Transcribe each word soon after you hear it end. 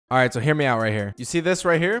All right, so hear me out right here. You see this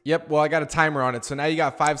right here? Yep, well, I got a timer on it. So now you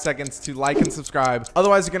got 5 seconds to like and subscribe.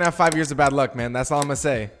 Otherwise, you're gonna have 5 years of bad luck, man. That's all I'm gonna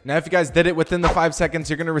say. Now, if you guys did it within the 5 seconds,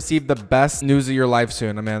 you're gonna receive the best news of your life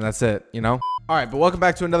soon. Man, that's it, you know? All right, but welcome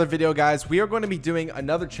back to another video, guys. We are going to be doing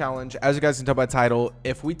another challenge. As you guys can tell by the title,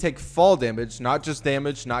 if we take fall damage, not just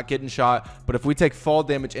damage, not getting shot, but if we take fall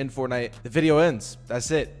damage in Fortnite, the video ends. That's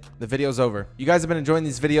it. The video's over. You guys have been enjoying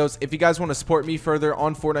these videos. If you guys want to support me further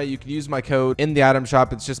on Fortnite, you can use my code in the item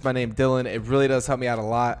shop. It's just my name, Dylan. It really does help me out a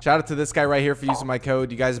lot. Shout out to this guy right here for using my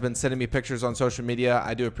code. You guys have been sending me pictures on social media.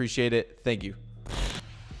 I do appreciate it. Thank you.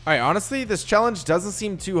 All right, honestly, this challenge doesn't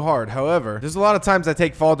seem too hard. However, there's a lot of times I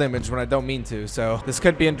take fall damage when I don't mean to, so this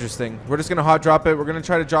could be interesting. We're just gonna hot drop it. We're gonna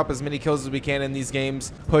try to drop as many kills as we can in these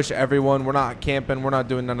games, push everyone. We're not camping, we're not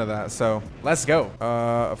doing none of that, so let's go.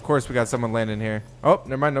 Of course we got someone landing here. Oh,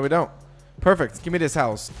 never mind. No, we don't. Perfect. Give me this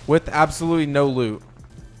house with absolutely no loot.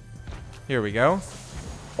 Here we go.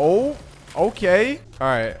 Oh, okay. All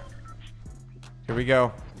right, here we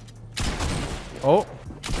go. Oh,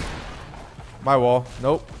 my wall.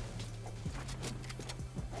 Nope.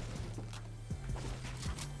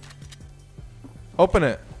 Open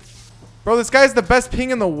it. Bro, this guy's the best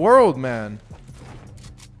ping in the world, man.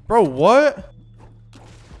 Bro, what?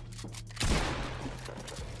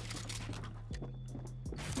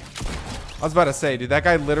 I was about to say, dude, that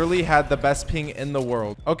guy literally had the best ping in the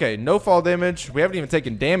world. Okay, no fall damage. We haven't even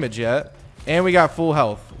taken damage yet. And we got full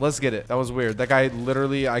health. Let's get it. That was weird. That guy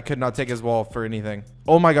literally, I could not take his wall for anything.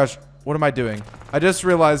 Oh my gosh. What am I doing? I just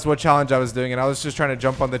realized what challenge I was doing, and I was just trying to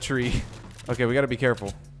jump on the tree. Okay, we got to be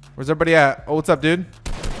careful. Where's everybody at? Oh, what's up, dude?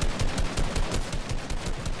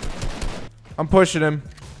 I'm pushing him.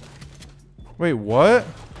 Wait, what?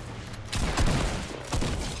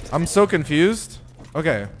 I'm so confused.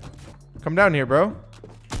 Okay. Come down here, bro.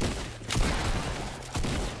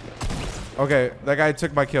 Okay, that guy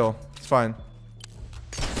took my kill. It's fine.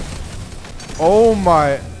 Oh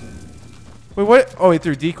my. Wait, what? Oh, he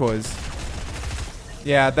threw decoys.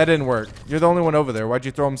 Yeah, that didn't work. You're the only one over there. Why'd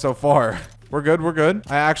you throw him so far? We're good. We're good.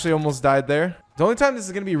 I actually almost died there. The only time this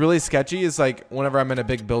is going to be really sketchy is like whenever I'm in a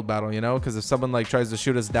big build battle, you know, because if someone like tries to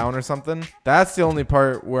shoot us down or something, that's the only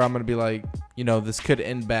part where I'm going to be like, you know, this could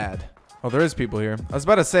end bad. Oh, there is people here. I was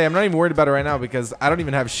about to say, I'm not even worried about it right now because I don't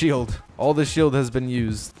even have shield. All the shield has been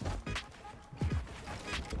used.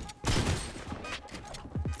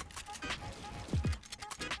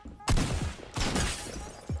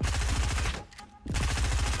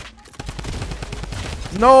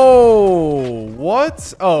 No,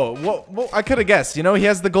 what? Oh, well, I could have guessed. You know, he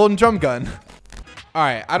has the golden drum gun. All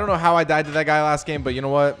right, I don't know how I died to that guy last game, but you know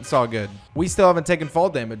what? It's all good. We still haven't taken fall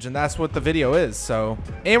damage, and that's what the video is. So,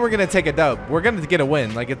 and we're gonna take a dub. We're gonna get a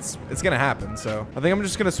win. Like it's gonna happen. So, I think I'm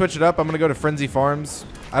just gonna switch it up. I'm gonna go to Frenzy Farms.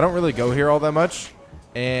 I don't really go here all that much,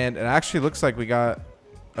 and it actually looks like we got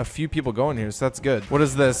a few people going here, so that's good. What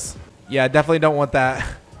is this? Yeah, I definitely don't want that.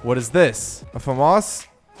 What is this? A FAMAS?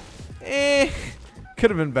 Could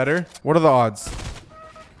have been better. What are the odds?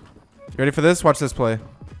 You ready for this? Watch this play.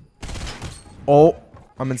 Oh,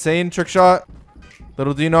 I'm insane. Trick shot.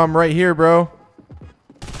 Little do you know I'm right here, bro. All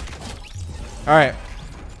right.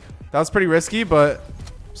 That was pretty risky, but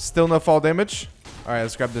still no fall damage. All right,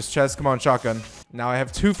 let's grab this chest. Come on, shotgun. Now I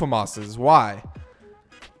have 2 FAMASes. Why?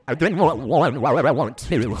 I didn't want one. I want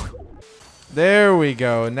 2. There we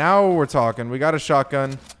go. Now we're talking. We got a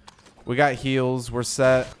shotgun. We got heals. We're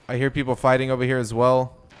set. I hear people fighting over here as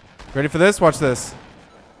well. Ready for this? Watch this.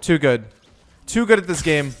 Too good. Too good at this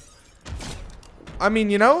game. I mean,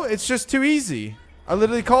 you know, it's just too easy. I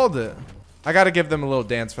literally called it. I got to give them a little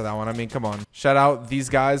dance for that one. I mean, come on. Shout out these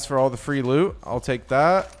guys for all the free loot. I'll take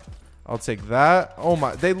that. I'll take that. Oh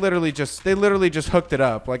my. They literally just hooked it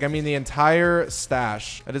up. Like, I mean, the entire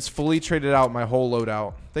stash. I just fully traded out my whole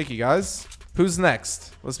loadout. Thank you, guys. Who's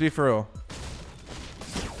next? Let's be for real.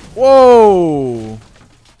 Whoa.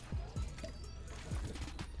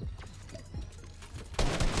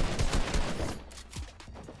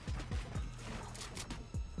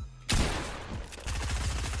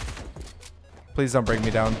 Please don't break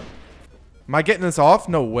me down. Am I getting this off?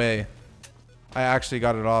 No way. I actually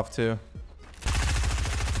got it off too.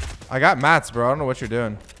 I got mats, bro. I don't know what you're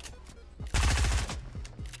doing.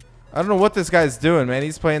 I don't know what this guy's doing, man.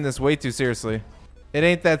 He's playing this way too seriously. It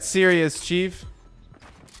ain't that serious, Chief.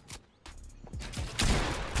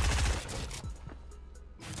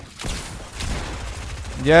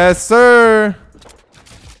 Yes, sir.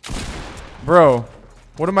 Bro,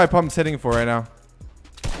 what are my pumps hitting for right now?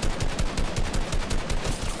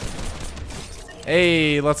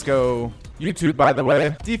 Hey, let's go. YouTube, by the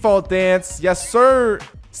way. Default dance. Yes, sir.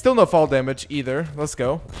 Still no fall damage either. Let's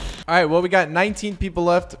go. All right, well, we got 19 people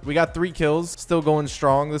left. We got 3 kills. Still going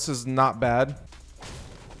strong. This is not bad.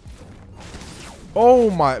 Oh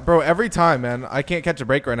my, bro, every time, man. I can't catch a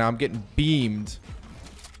break right now. I'm getting beamed.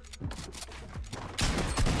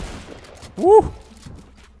 Woo!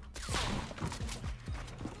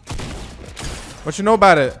 What you know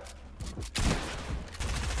about it?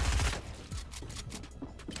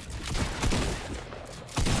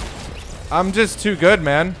 I'm just too good,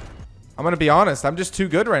 man. I'm gonna be honest. I'm just too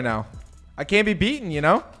good right now. I can't be beaten, you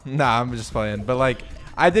know? Nah, I'm just playing. But, like,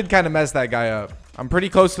 I did kind of mess that guy up. I'm pretty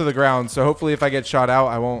close to the ground, so hopefully if I get shot out,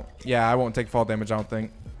 I won't... Yeah, I won't take fall damage, I don't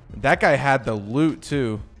think. That guy had the loot,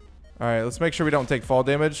 too. All right, let's make sure we don't take fall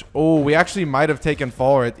damage. Oh, we actually might have taken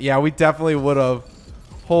fall right. Yeah, we definitely would have.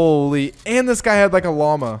 Holy. And this guy had, like, a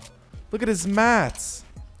llama. Look at his mats.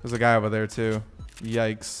 There's a guy over there, too.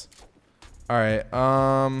 Yikes. All right,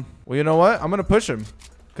 well, you know what? I'm gonna push him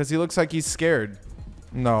because he looks like he's scared.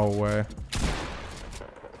 No way.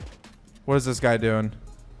 What is this guy doing?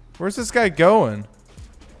 Where's this guy going?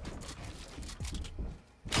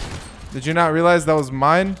 Did you not realize that was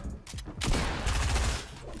mine?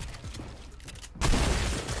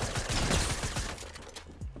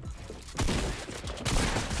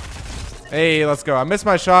 Hey, let's go. I missed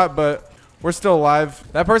my shot, but we're still alive.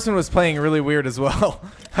 That person was playing really weird as well.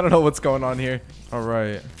 I don't know what's going on here. All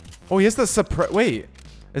right. Oh, he has the suppress. Wait,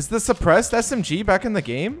 is the suppressed SMG back in the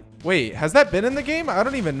game? Wait, has that been in the game? I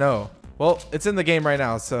don't even know. Well, it's in the game right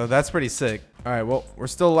now, so that's pretty sick. All right, well, we're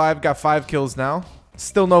still alive. Got 5 kills now.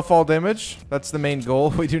 Still no fall damage. That's the main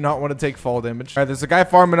goal. We do not want to take fall damage. All right, there's a guy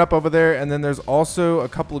farming up over there, and then there's also a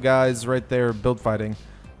couple of guys right there build fighting.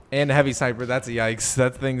 And a heavy sniper. That's a yikes.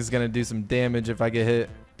 That thing is going to do some damage if I get hit.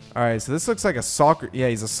 All right, so this looks like a soccer. Yeah,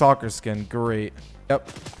 he's a soccer skin. Great. Yep.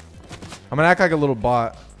 I'm going to act like a little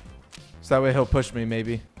bot. So that way he'll push me,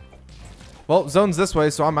 maybe. Well, zone's this way,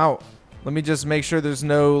 so I'm out. Let me just make sure there's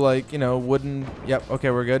no, like, you know, wooden. Yep.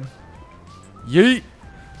 Okay, we're good. Yeet.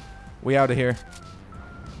 We out of here.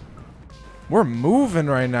 We're moving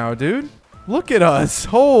right now, dude. Look at us.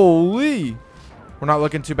 Holy. We're not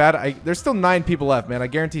looking too bad. There's still 9 people left, man. I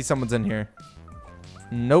guarantee someone's in here.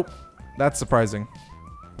 Nope. That's surprising.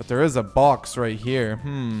 But there is a box right here.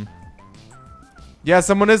 Yeah,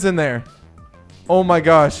 someone is in there. Oh my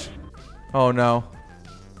gosh. Oh no.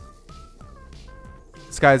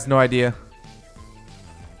 This guy has no idea.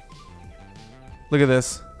 Look at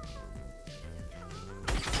this.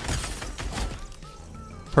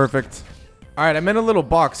 Perfect. All right, I'm in a little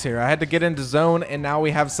box here. I had to get into zone, and now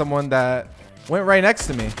we have someone that went right next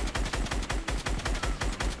to me.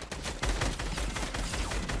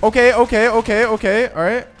 Okay. All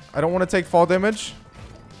right. I don't want to take fall damage.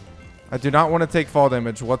 I do not want to take fall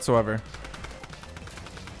damage whatsoever.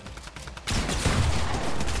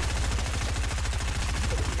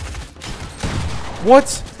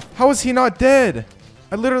 What? How is he not dead?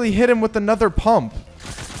 I literally hit him with another pump.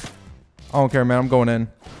 I don't care, man. I'm going in.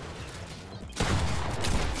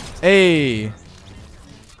 Hey.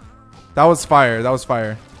 That was fire. That was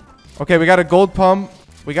fire. Okay, we got a gold pump.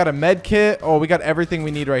 We got a med kit. Oh, we got everything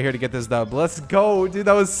we need right here to get this dub. Let's go, dude.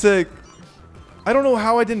 That was sick. I don't know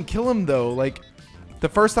how I didn't kill him, though. Like, the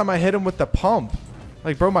first time I hit him with the pump.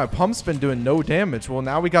 Like, bro, my pump's been doing no damage. Well,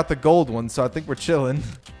 now we got the gold one, so I think we're chilling.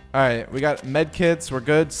 All right, we got med kits. We're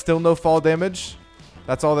good. Still no fall damage.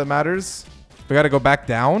 That's all that matters. We got to go back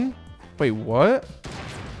down. Wait, what?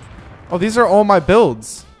 Oh, these are all my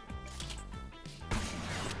builds.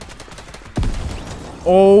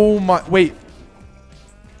 Oh my, wait.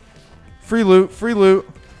 Free loot, free loot.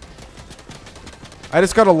 I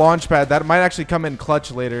just got a launch pad. That might actually come in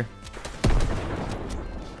clutch later.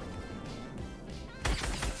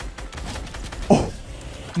 Oh,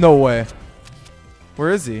 no way.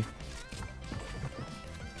 Where is he?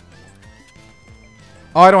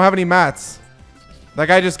 Oh, I don't have any mats. That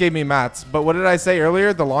guy just gave me mats. But what did I say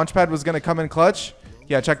earlier? The launch pad was going to come in clutch?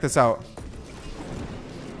 Yeah, check this out.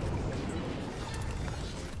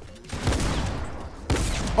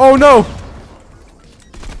 Oh, no.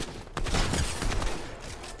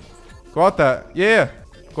 Go out that. Yeah.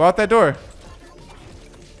 Go out that door.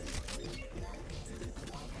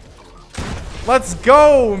 Let's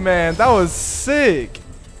go, man. That was sick.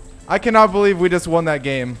 I cannot believe we just won that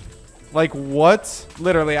game. Like, what?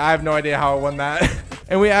 Literally, I have no idea how I won that.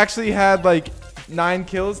 And we actually had, like, 9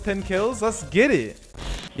 kills, 10 kills. Let's get it.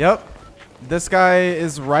 Yep. This guy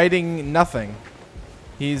is riding nothing.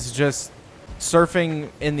 He's just surfing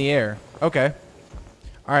in the air. Okay.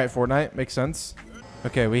 All right, Fortnite. Makes sense.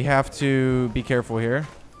 Okay, we have to be careful here.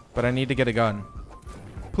 But I need to get a gun.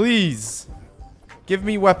 Please. Give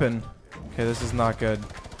me weapon. Okay, this is not good.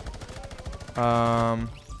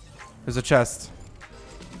 There's a chest.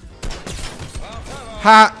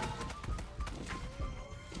 Ha!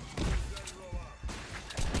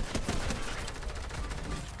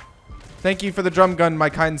 Thank you for the drum gun, my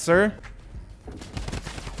kind sir.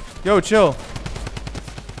 Yo, chill.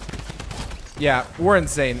 Yeah, we're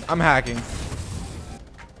insane. I'm hacking.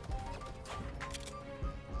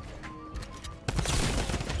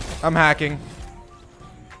 I'm hacking.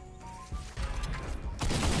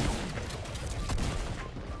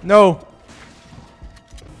 No.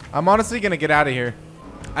 I'm honestly gonna get out of here.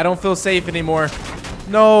 I don't feel safe anymore.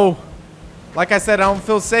 No. Like I said, I don't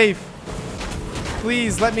feel safe.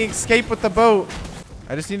 Please let me escape with the boat.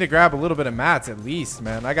 I just need to grab a little bit of mats at least,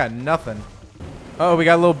 man. I got nothing. Oh, we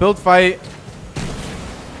got a little build fight.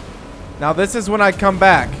 Now this is when I come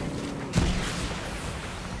back.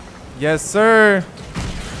 Yes, sir.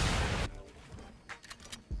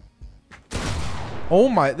 Oh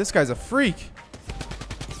my, this guy's a freak.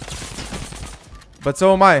 But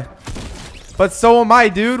so am I. But so am I,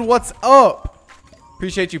 dude. What's up?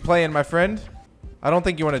 Appreciate you playing, my friend. I don't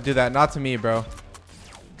think you want to do that. Not to me, bro.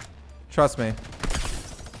 Trust me.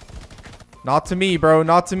 Not to me, bro.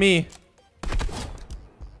 Not to me.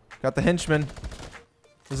 Got the henchman.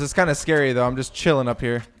 This is kind of scary, though. I'm just chilling up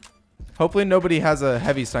here. Hopefully nobody has a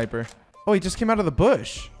heavy sniper. Oh, he just came out of the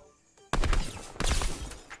bush.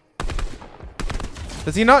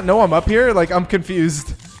 Does he not know I'm up here? Like, I'm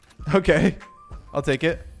confused. Okay. I'll take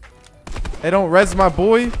it. Hey, don't res my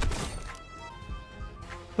boy.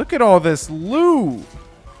 Look at all this loot.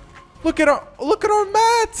 Look at our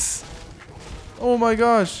mats. Oh my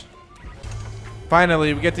gosh.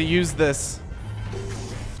 Finally, we get to use this.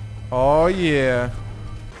 Oh yeah.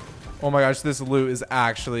 Oh my gosh, this loot is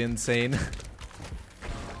actually insane.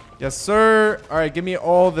 Yes, sir. All right, give me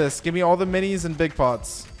all this. Give me all the minis and big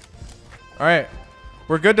pots. All right.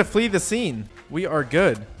 We're good to flee the scene. We are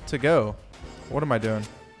good to go. What am I doing?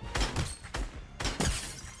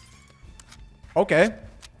 Okay.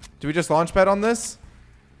 Do we just launch pad on this?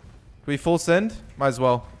 Do we full send? Might as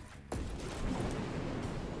well. I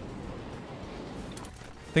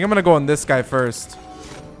think I'm gonna go on this guy first.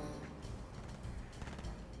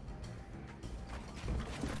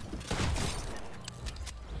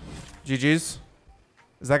 GG's.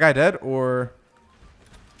 Is that guy dead or?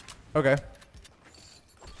 Okay.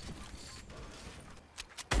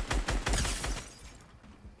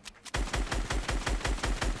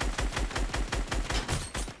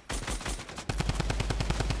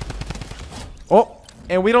 Oh,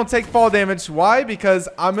 and we don't take fall damage. Why? Because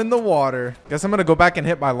I'm in the water. Guess I'm gonna go back and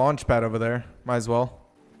hit my launch pad over there. Might as well.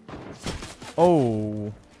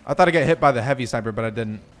 Oh, I thought I got hit by the heavy sniper, but I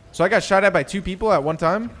didn't. So I got shot at by 2 people at one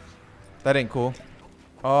time. That ain't cool.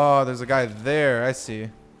 Oh, there's a guy there. I see.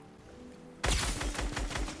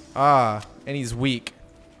 Ah, and he's weak.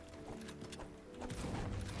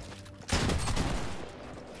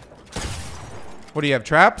 What do you have,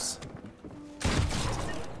 traps?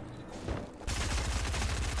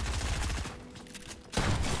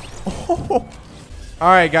 Oh. All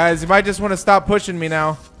right, guys, you might just want to stop pushing me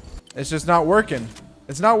now. It's just not working.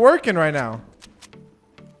 It's not working right now.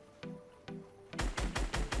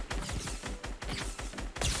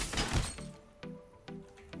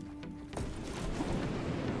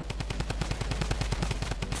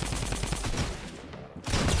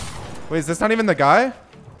 Wait, is this not even the guy?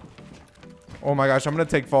 Oh my gosh, I'm gonna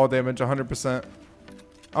take fall damage 100%. I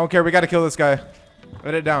don't care, we gotta kill this guy.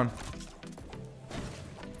 Let it down.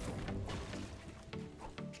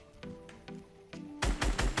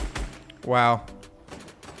 Wow.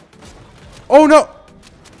 Oh no!